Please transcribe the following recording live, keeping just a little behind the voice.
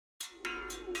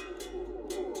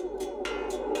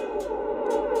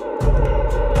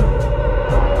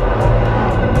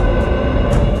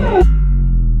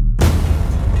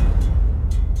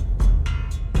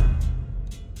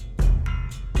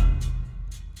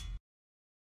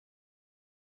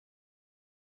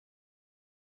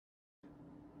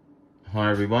Hi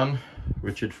everyone,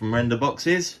 Richard from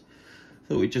Renderboxes.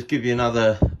 Thought we'd just give you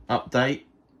another update.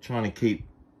 Trying to keep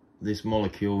this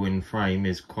molecule in frame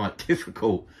is quite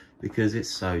difficult because it's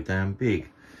so damn big.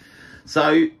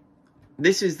 So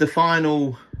this is the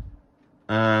final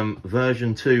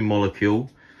version 2 molecule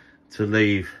to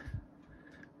leave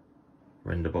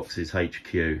Renderboxes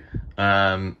HQ.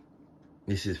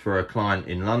 This is for a client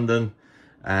in London,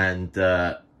 and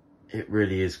it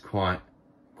really is quite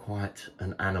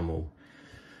an animal.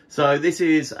 So this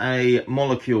is a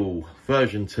molecule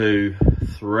version 2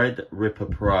 Threadripper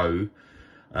Pro,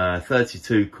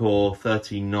 32 core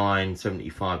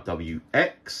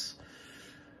 3975WX,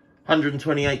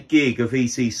 128 gig of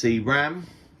ECC RAM,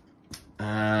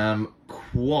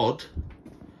 Quad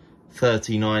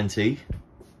 3090,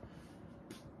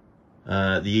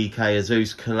 the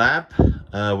EKWB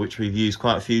collab, which we've used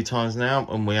quite a few times now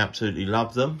and we absolutely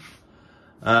love them.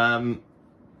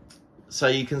 So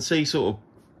you can see sort of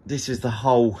this is the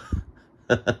whole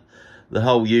the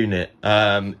whole unit.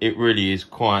 It really is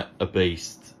quite a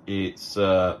beast. It's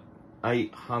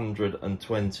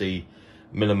 820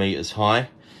 millimeters high.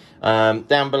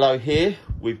 Down below here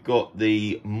we've got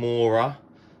the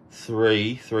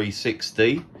Mora-3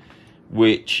 360,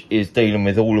 which is dealing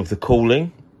with all of the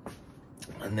cooling.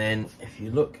 And then if you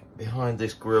look behind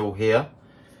this grill here,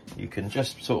 you can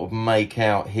just sort of make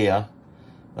out here,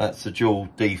 that's the dual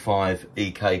D5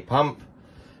 EK pump.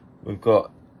 We've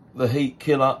got the heat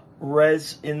killer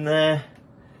res in there.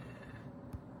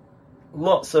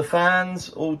 Lots of fans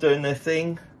all doing their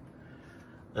thing.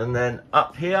 And then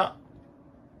up here,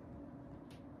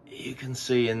 you can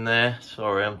see in there,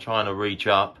 sorry, I'm trying to reach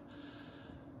up.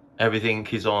 Everything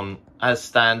is on as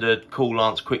standard,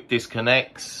 Koolance quick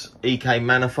disconnects, EK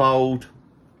manifold.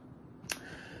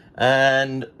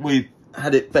 And we've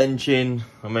had it benching.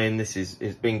 I mean,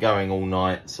 it's been going all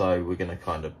night, so we're going to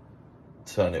kind of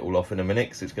turn it all off in a minute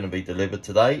because it's going to be delivered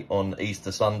today on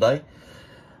Easter Sunday.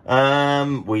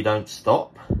 We don't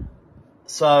stop.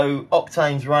 So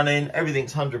octane's running,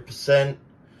 everything's 100%,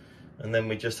 and then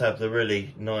we just have the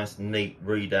really nice neat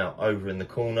readout over in the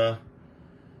corner,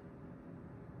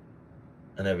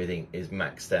 and everything is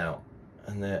maxed out.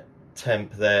 And the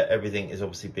temp there, everything is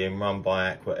obviously being run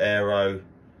by Aqua Aero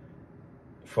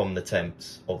from the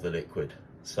temps of the liquid.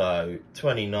 So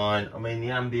 29, I mean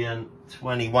the ambient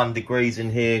 21 degrees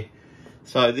in here,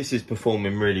 so this is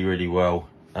performing really well.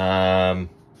 Yeah,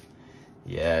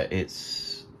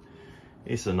 it's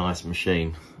a nice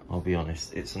machine, I'll be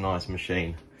honest, it's a nice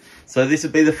machine. So this will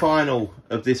be the final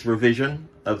of this revision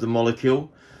of the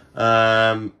molecule.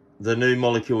 The new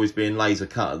molecule is being laser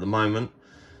cut at the moment,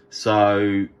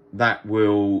 so that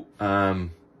will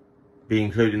be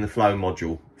including the flow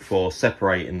module for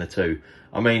separating the two.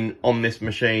 I mean, on this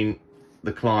machine,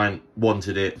 the client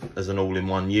wanted it as an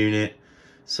all-in-one unit,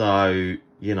 so,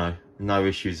 you know, no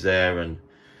issues there. And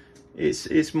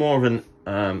it's more of an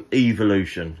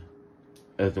evolution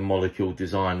of the molecule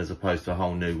design as opposed to a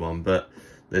whole new one, but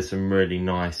there's some really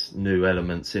nice new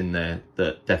elements in there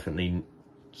that definitely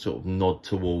sort of nod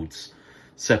towards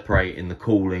separating the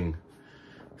cooling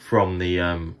from the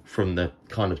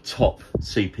kind of top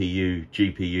CPU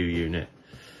GPU unit.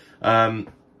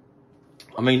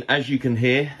 I mean, as you can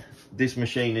hear, this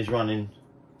machine is running,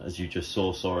 as you just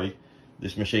saw, sorry,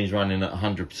 this machine's running at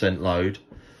 100% load.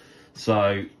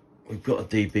 So we've got a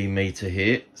dB meter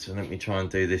here, so let me try and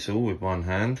do this all with one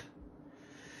hand.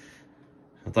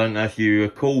 I don't know if you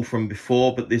recall from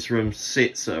before, but this room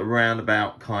sits at around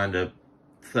about kind of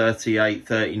 38,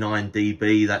 39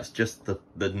 dB. That's just the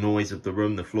noise of the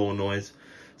room, the floor noise.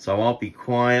 So I'll be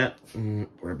quiet.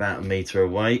 We're about a meter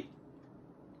away.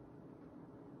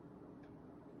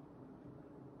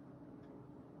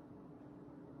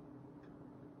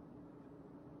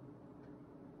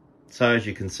 So as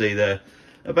you can see there,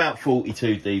 about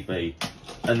 42 dB,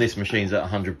 and this machine's at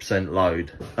 100%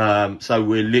 load. So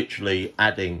we're literally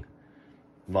adding,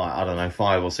 like, I don't know,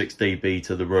 5 or 6 dB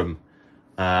to the room.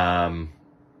 And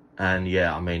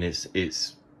yeah, I mean,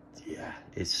 it's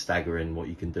staggering what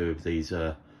you can do with these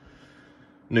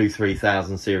new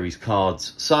 3000 series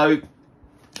cards. So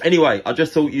anyway, I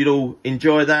just thought you'd all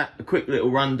enjoy that, a quick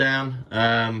little rundown.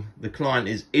 The client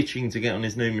is itching to get on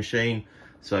his new machine,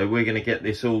 so we're going to get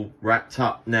this all wrapped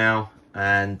up now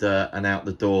and out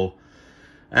the door,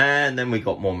 and then we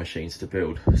got more machines to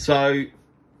build. So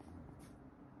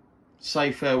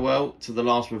say farewell to the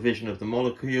last revision of the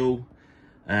molecule,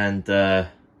 and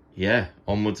yeah,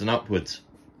 onwards and upwards.